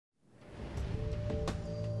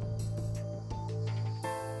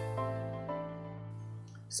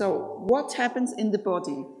So what happens in the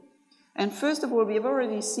body? And first of all, we have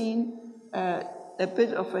already seen a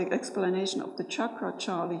bit of an explanation of the chakra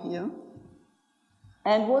Charlie here.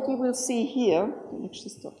 And what you will see here, let's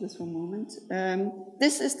just stop this for a moment.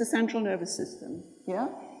 This is the central nervous system. Yeah?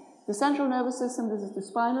 The central nervous system, this is the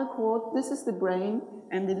spinal cord, this is the brain,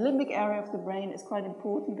 and the limbic area of the brain is quite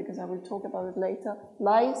important because I will talk about it later,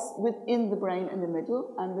 lies within the brain in the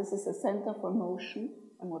middle, and this is a center for emotion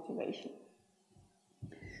and motivation.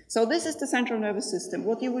 So this is the central nervous system.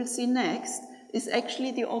 What you will see next is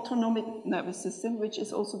actually the autonomic nervous system, which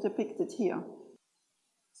is also depicted here.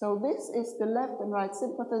 So this is the left and right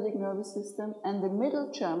sympathetic nervous system, and the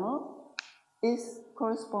middle channel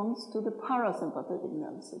corresponds to the parasympathetic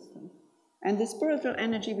nervous system. And the spiritual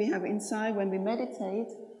energy we have inside when we meditate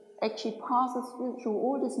actually passes through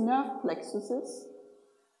all these nerve plexuses.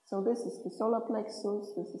 So this is the solar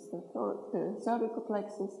plexus, this is the cervical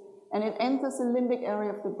plexus, and it enters the limbic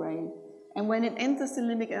area of the brain. And when it enters the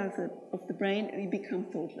limbic area of the brain, we become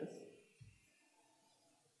thoughtless.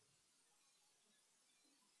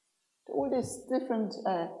 All these different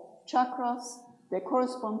chakras, they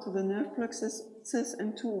correspond to the nerve plexuses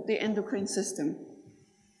and to the endocrine system.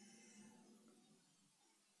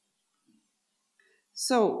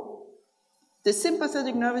 So, the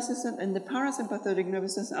sympathetic nervous system and the parasympathetic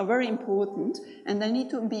nervous system are very important, and they need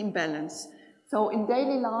to be in balance. So in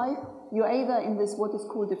daily life, you're either in this what is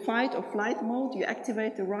called the fight or flight mode, you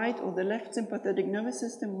activate the right or the left sympathetic nervous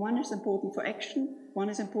system. One is important for action, one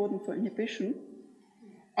is important for inhibition.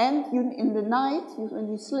 And in the night, when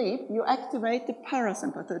you sleep, you activate the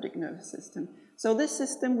parasympathetic nervous system. So this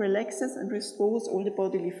system relaxes and restores all the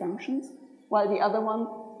bodily functions, while the other one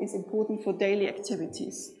is important for daily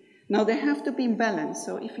activities. Now they have to be in balance.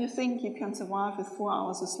 So if you think you can survive with 4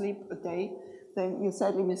 hours of sleep a day, then you're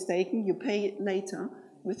sadly mistaken. You pay later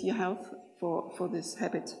with your health for this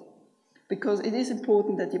habit, because it is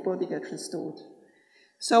important that your body gets restored.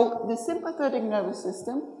 So the sympathetic nervous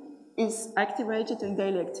system is activated in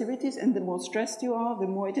daily activities, and the more stressed you are, the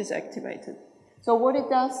more it is activated. So what it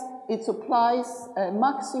does, it supplies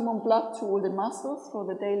maximum blood to all the muscles for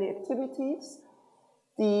the daily activities.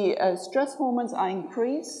 The stress hormones are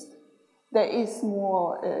increased. There is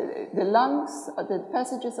more, the lungs, the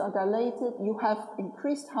passages are dilated. You have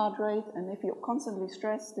increased heart rate, and if you're constantly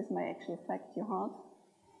stressed, this may actually affect your heart.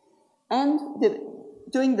 And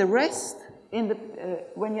during the rest,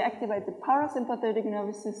 when you activate the parasympathetic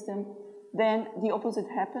nervous system, then the opposite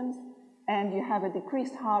happens, and you have a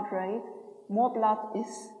decreased heart rate. More blood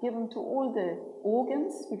is given to all the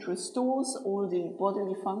organs, which restores all the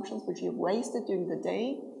bodily functions which you've wasted during the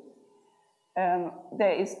day.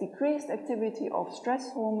 There is decreased activity of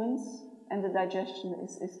stress hormones, and the digestion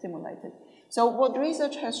is stimulated. So what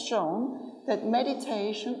research has shown, that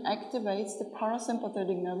meditation activates the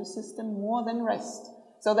parasympathetic nervous system more than rest.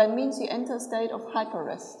 So that means you enter a state of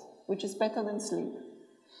hyper-rest, which is better than sleep.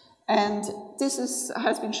 And this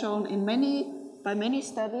has been shown by many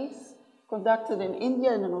studies conducted in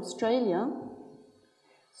India and in Australia.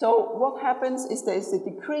 So what happens is there is a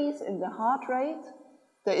decrease in the heart rate,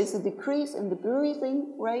 there is a decrease in the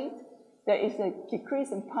breathing rate, there is a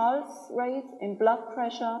decrease in pulse rate, in blood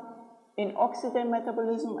pressure, in oxygen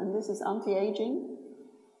metabolism, and this is anti-aging.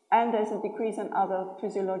 And there's a decrease in other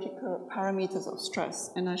physiological parameters of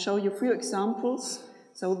stress. And I show you a few examples.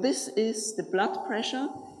 So this is the blood pressure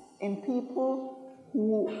in people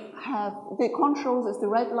who have, the controls is the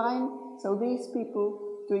red line. So these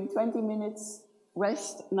people doing 20 minutes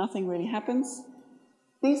rest, nothing really happens.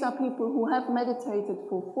 These are people who have meditated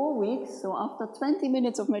for 4 weeks. So after 20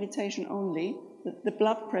 minutes of meditation only, the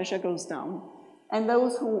blood pressure goes down. And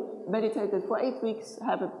those who meditated for 8 weeks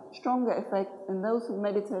have a stronger effect, and those who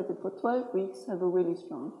meditated for 12 weeks have a really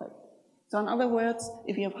strong effect. So in other words,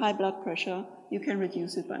 if you have high blood pressure, you can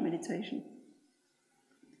reduce it by meditation.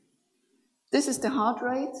 This is the heart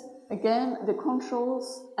rate, again, the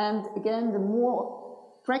controls, and again, the more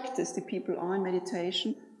practiced the people are in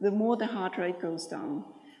meditation, the more the heart rate goes down.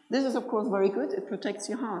 This is, of course, very good. It protects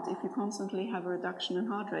your heart if you constantly have a reduction in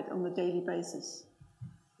heart rate on a daily basis.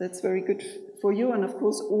 That's very good for you, and of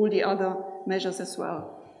course all the other measures as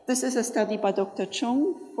well. This is a study by Dr.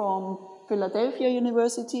 Chung from Philadelphia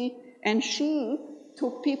University, and she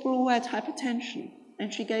took people who had hypertension,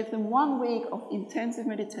 and she gave them 1 week of intensive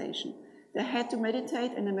meditation. They had to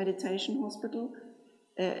meditate in a meditation hospital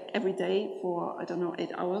every day for,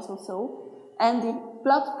 8 hours or so, and the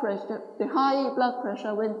blood pressure, the high blood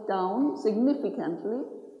pressure went down significantly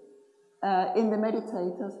in the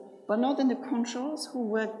meditators, but not in the controls who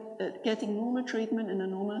were getting normal treatment in a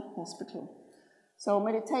normal hospital. So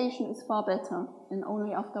meditation is far better, and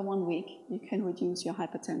only after 1 week you can reduce your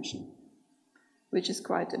hypertension, which is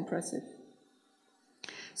quite impressive.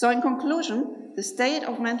 So in conclusion, the state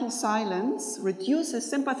of mental silence reduces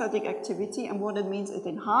sympathetic activity, and what it means, it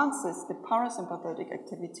enhances the parasympathetic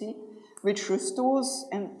activity, which restores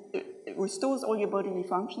all your bodily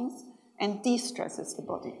functions and de-stresses the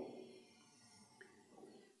body.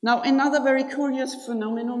 Now, another very curious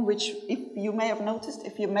phenomenon, which if you may have noticed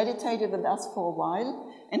if you meditated with us for a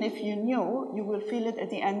while, and if you knew, you will feel it at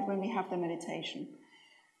the end when we have the meditation.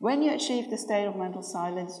 When you achieve the state of mental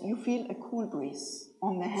silence, you feel a cool breeze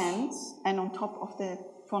on the hands and on top of the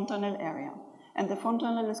fontanelle area. And the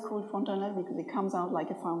fontanelle is called fontanelle because it comes out like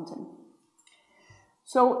a fountain.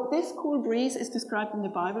 So this cool breeze is described in the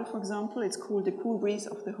Bible, for example. It's called the cool breeze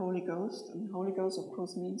of the Holy Ghost. And the Holy Ghost, of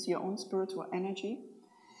course, means your own spiritual energy.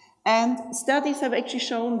 And studies have actually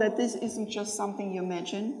shown that this isn't just something you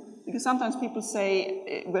imagine. Because sometimes people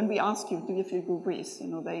say, when we ask you, do you feel cool breeze? You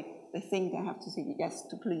know, they think they have to say yes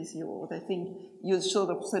to please you, or they think you're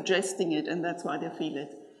sort of suggesting it, and that's why they feel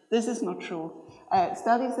it. This is not true.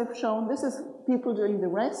 Studies have shown this is people during the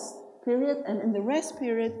rest period, and in the rest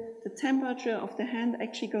period, the temperature of the hand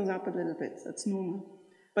actually goes up a little bit. That's normal.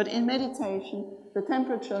 But in meditation, the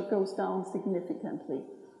temperature goes down significantly.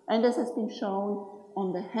 And this has been shown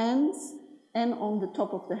on the hands and on the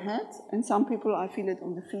top of the head. And some people, I feel it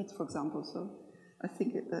on the feet, for example. So I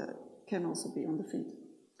think it can also be on the feet.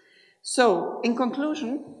 So, in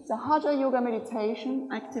conclusion, Sahaja Yoga Meditation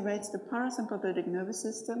activates the parasympathetic nervous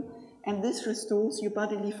system, and this restores your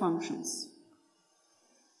bodily functions.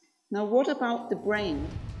 Now, what about the brain?